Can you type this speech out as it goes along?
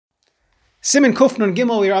Siman Kufnun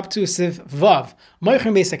Gimel, we are up to Siv Vav.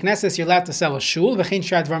 Moichin Beis HaKnesses, you're allowed to sell a shul, v'chein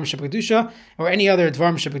shar dvar m'shebekdusha, or any other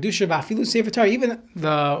dvar m'shebekdusha, v'afilu sefer Torah, even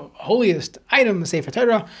the holiest item, the sefer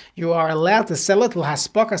Torah, you are allowed to sell it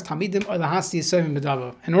l'haspakas tamidim or l'hasi yisayim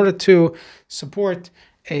b'dava, in order to support,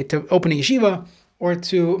 to open a yeshiva, or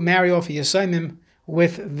to marry off a yisayim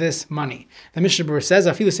with this money. The Mishnah Berurah says,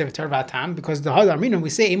 "Afilu sefer Torah v'atam," because the Hadar Minun we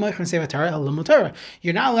say, "Eimoichin sefer Torah el Torah."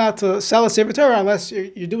 You're not allowed to sell a sefer Torah unless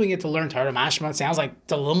you're doing it to learn Torah. Mashma, it sounds like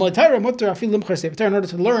to limud Torah, mutter afilu limcher sefer Torah. In order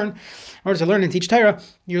to learn and teach Torah,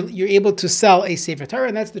 you're able to sell a sefer Torah,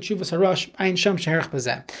 and that's the Tshuvas Harash Ein Sham Sheherich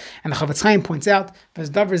B'zeh. And the Chavetz Chaim points out,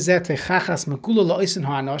 "V'z davar zeh techachas mekula la'osin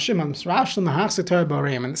ha'anoshim amsrash l'mahachse Torah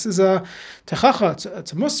b'areim." And this is a techacha,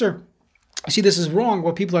 it's a musar. You see, this is wrong.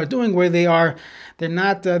 What people are doing, where they're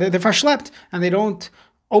verschlept, and they don't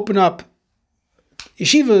open up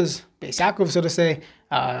yeshivas, Beis Yaakov, so to say,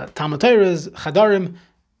 Talmud Torahs, Chadarim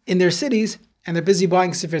in their cities, and they're busy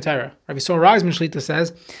buying Sefer Torah. Rabbi Saul Reisman Shlita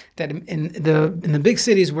says that in the big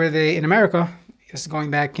cities where in America, this is going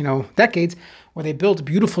back decades, where they built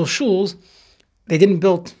beautiful shuls, they didn't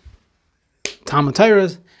build Talmud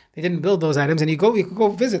Torahs, they didn't build those items, and you could go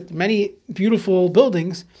visit many beautiful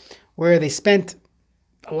buildings where they spent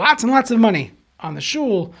lots and lots of money on the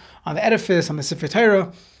shul, on the edifice, on the Sefer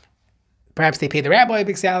Torah. Perhaps they paid the rabbi a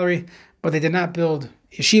big salary, but they did not build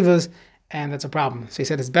yeshivas, and that's a problem. So he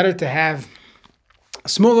said it's better to have a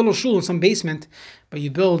small little shul in some basement, but you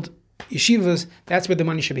build yeshivas, that's where the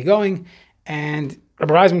money should be going. And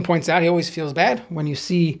Rabbi Reisman points out he always feels bad when you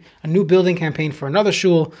see a new building campaign for another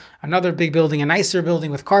shul, another big building, a nicer building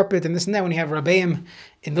with carpet and this and that, when you have Rabbeinu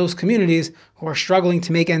in those communities who are struggling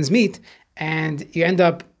to make ends meet, and you end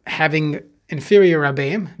up having inferior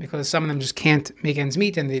Rabbeinu because some of them just can't make ends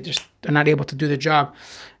meet and they just are not able to do the job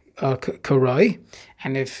koroi.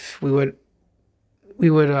 And if we would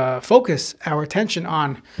focus our attention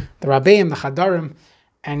on the Rabbeinu, the Chadarim,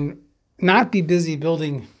 and not be busy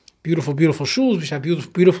building beautiful shuls, we should have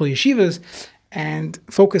beautiful yeshivas, and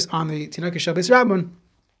focus on the chinuch shel Beis Rabban,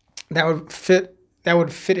 that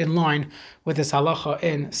would fit in line with this halacha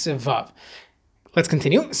in Siv Vav. Let's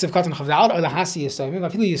continue. Siv Katan Chavdal or the Hasi Yisayim.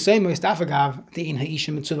 Afilu Yisayim Yistafagav Dein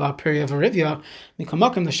Haishim Mitzvah Period of Arivia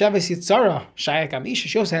Mikamakam the Sheves Yitzara Shayak Amisha.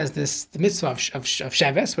 She also has the mitzvah of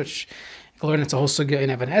Sheves, which you learn it's a whole sugya in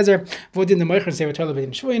Even Ezer. Vodin the Moichin Sefer Torah B'din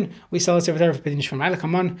Shvuin. We sell a Sefer Torah B'din Shvuin. Ma'ila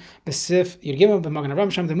Kaman B'Sif Yirgimel B'Magen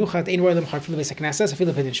Avraham Sham Demuchat Ein Roy Lemchar Filu Beis HaKnesses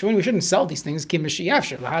Afilu B'din Shvuin. We shouldn't sell these things. Kim Mishi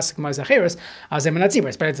Yavshir Lahasik Ma'Zacheres Azem Anatzibur.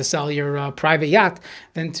 It's better to sell your private yacht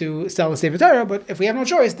than to sell a Sefer Torah. But if we have no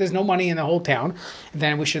choice, there's no money in the whole town,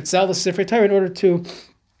 then we should sell the Sefer Torah in order to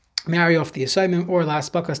marry off the assignment or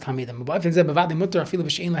last bakas tamidim.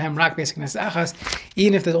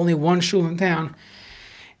 Even if there's only one shul in town,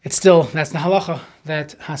 it's still, that's the halacha,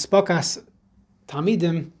 that haspakas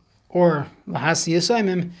tamidim or lahasi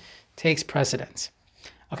yisayimim takes precedence.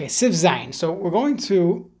 Okay, Siv Zayin. So we're going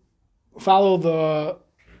to follow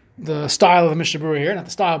the style of the Mishnah Berurah here, not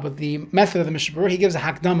the style, but the method of the Mishnah Berurah. He gives a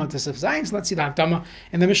hakdama to Siv Zayin. So let's see the hakdama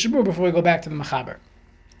in the Mishnah Berurah before we go back to the Mechaber.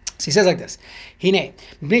 So he says like this: Hine,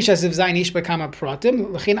 I'm going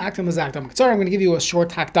to give you a short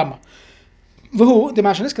hakdama.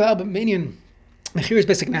 This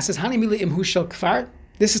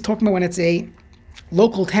is talking about when it's a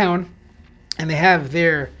local town and they have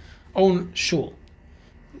their own shul.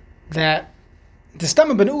 That they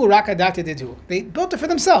built it for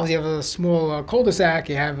themselves. You have a small cul-de-sac,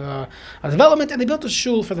 you have a development, and they built a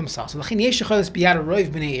shul for themselves. As long as you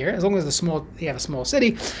have a small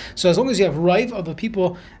city, so as long as you have rive of the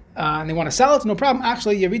people and they want to sell it, no problem.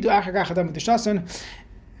 Actually,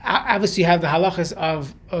 obviously you have the halachas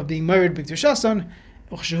of being married b'kedushason.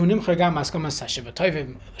 We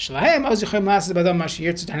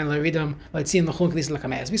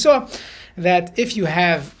saw that if you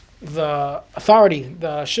have the authority,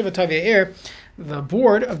 the Shiva Tavia, the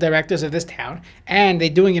board of directors of this town, and they're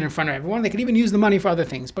doing it in front of everyone, they could even use the money for other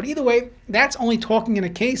things. But either way, that's only talking in a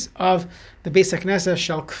case of the Beis HaKnesses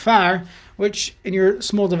Shel Kfar, which in your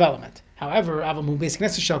small development. However, Beis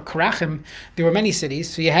HaKnesses Shel Karachim, there were many cities.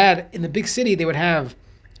 So you had, in the big city, they would have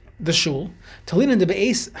the shul. When they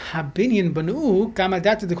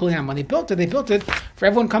built it for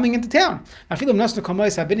everyone coming into town. Even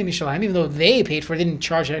though they paid for it, they didn't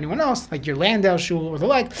charge it anyone else, like your Landau shul or the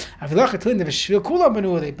like. They built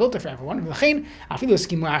it for everyone. It's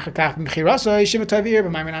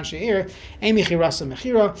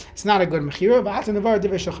not a good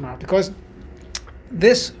mechira, because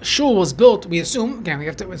this shul was built, we assume, again,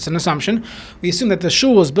 it's an assumption, we assume that the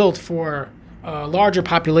shul was built for a larger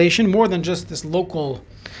population, more than just this local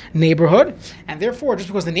neighborhood, and therefore, just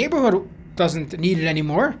because the neighborhood doesn't need it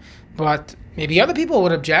anymore, but maybe other people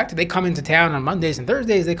would object. They come into town on Mondays and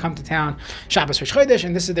Thursdays. They come to town Shabbos Rosh Chodesh,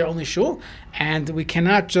 and this is their only shul, and we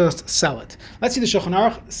cannot just sell it. Let's see the Shulchan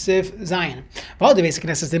Aruch Seif Zayin.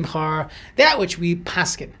 That which we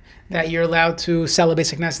paskin, that you're allowed to sell a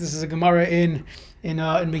basic knesset. This is a Gemara in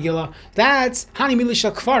Megillah. That's Hani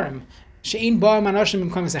Milisha Kfarim. No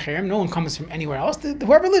one comes from anywhere else.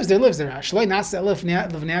 Whoever lives there lives there.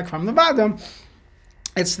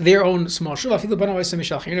 It's their own small shul.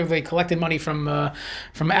 They collected money from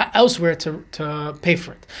elsewhere to pay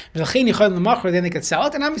for it. Then they could sell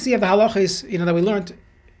it. And obviously you have the halachas, that we learned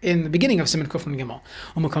in the beginning of Siman Kuf and Gimel.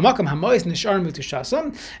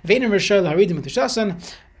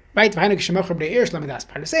 Right? Part of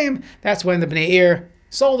the same. That's when the Bnei Ir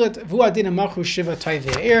sold it.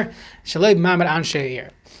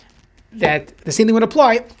 That the same thing would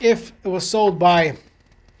apply if it was sold by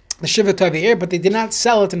the Shiva Tovei, but they did not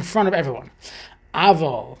sell it in front of everyone.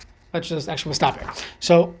 Aval. We'll stop here.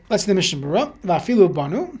 So let's do the Mishnah Berurah. Va'afilu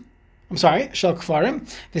banu. I'm sorry, Shel Kfarim.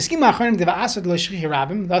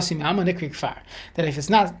 That if it's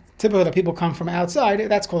not typical that people come from outside,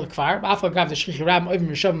 that's called a Kfar.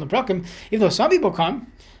 Even though some people come,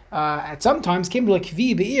 at some times, they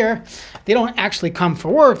don't actually come for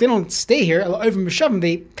work. They don't stay here.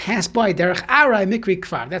 They pass by derech arai mikri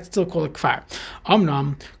kfar. That's still called a kfar.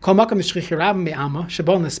 Amnam kol makam shchichi rabim be'ama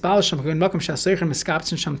shabon l'spal shamkun makam shaseichen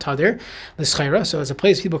miskaptzen sham tadir l'schaira. So it's a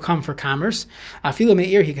place people come for commerce. Afilu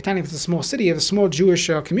me'ir hikatani. It's a small city. You have a small Jewish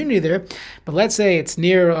community there. But let's say it's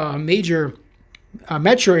near a major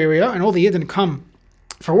metro area, and all the Yidden come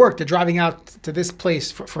for work. They're driving out to this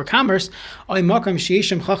place for commerce. You have a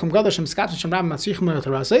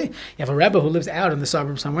Rebbe who lives out in the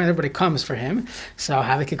suburbs somewhere, and everybody comes for him. So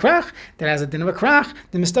have a kikrach that has a din of a krach.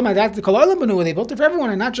 They built it for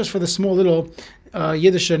everyone, and not just for the small little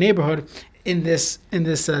Yiddish neighborhood in this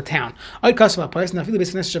town. But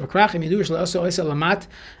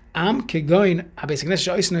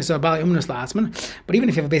even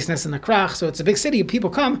if you have a base knesset in a krach, so it's a big city, people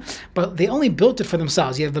come, but they only built it for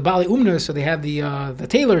themselves. You have the bali umnos, so they have the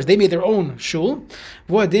tailors, they made their own shul.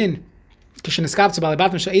 The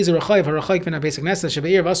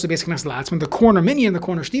corner minion, the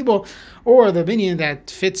corner shtibel, or the minion that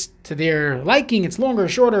fits to their liking. It's longer,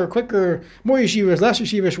 shorter, quicker, more yeshivas, less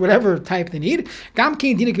yeshivas, whatever type they need. They didn't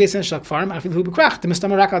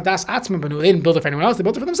build it for anyone else. They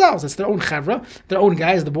built it for themselves. It's their own chevra, their own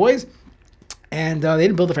guys, the boys, and they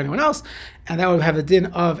didn't build it for anyone else. And that would have the din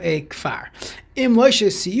of a kfar. But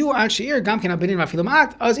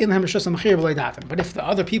if the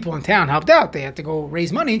other people in town helped out, they had to go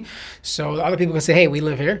raise money, so the other people could say, hey, we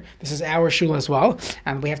live here, this is our shul as well,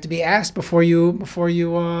 and we have to be asked before you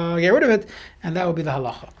get rid of it, and that would be the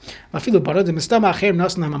halacha.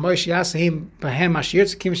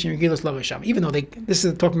 Even though this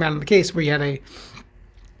is talking about in the case where you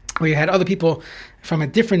had other people from a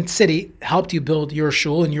different city helped you build your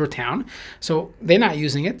shul in your town, so they're not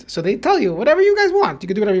using it, so they tell you whatever you guys want, you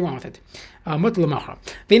can do whatever you want with it.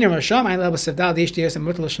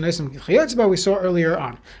 We saw earlier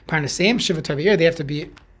on, they have to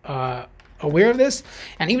be aware of this,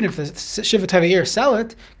 and even if the Shiva Tovei sell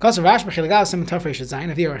it, who are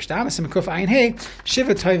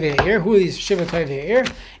these Shiva Tovei?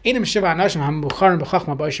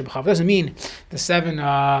 Doesn't mean the 7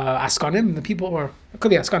 Askanim, the people, or it could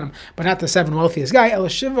be Askanim, but not the 7 wealthiest guy.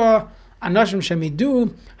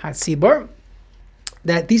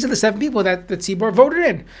 That these are the 7 people that the Tzibor voted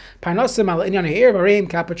in. They are the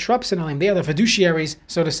fiduciaries,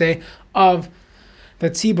 so to say, of the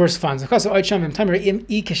Tzibor's funds. Why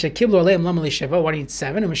need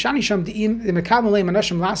 7?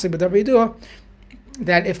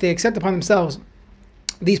 That if they accept upon themselves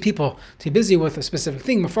these people to be busy with a specific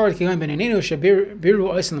thing,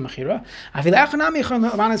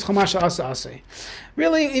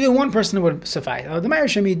 really, even one person would suffice.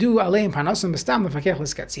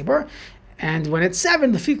 And when it's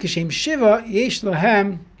 7, the fikashim shiva yesh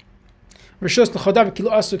lahem.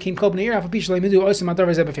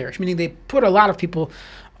 Meaning they put a lot of people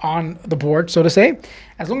on the board, so to say.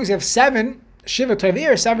 As long as you have 7 Shiva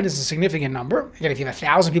Tovei, 7 is a significant number. Again, if you have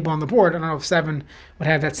 1,000 people on the board, I don't know if 7 would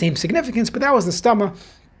have that same significance, but that was the stomach.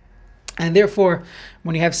 And therefore,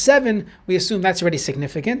 when you have 7, we assume that's already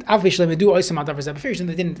significant. They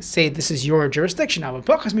didn't say this is your jurisdiction. Now, if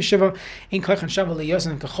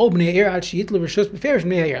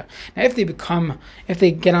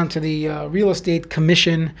they get onto the real estate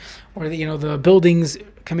commission or the buildings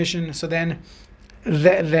commission, so then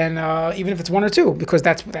even if it's 1 or 2, because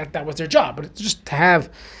that was their job, but it's just to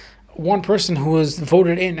have one person who was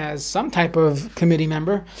voted in as some type of committee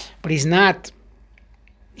member, but he's not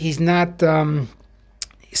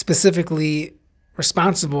specifically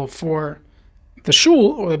responsible for the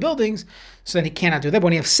shul or the buildings, so then he cannot do that. But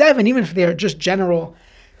when you have 7, even if they are just general,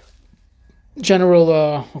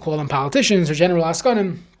 we'll call them politicians or general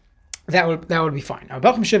askanim, that would be fine. Now, they'd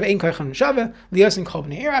have to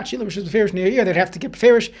get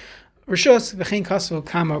beferish rishus v'chein kasu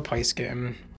kama paiskim.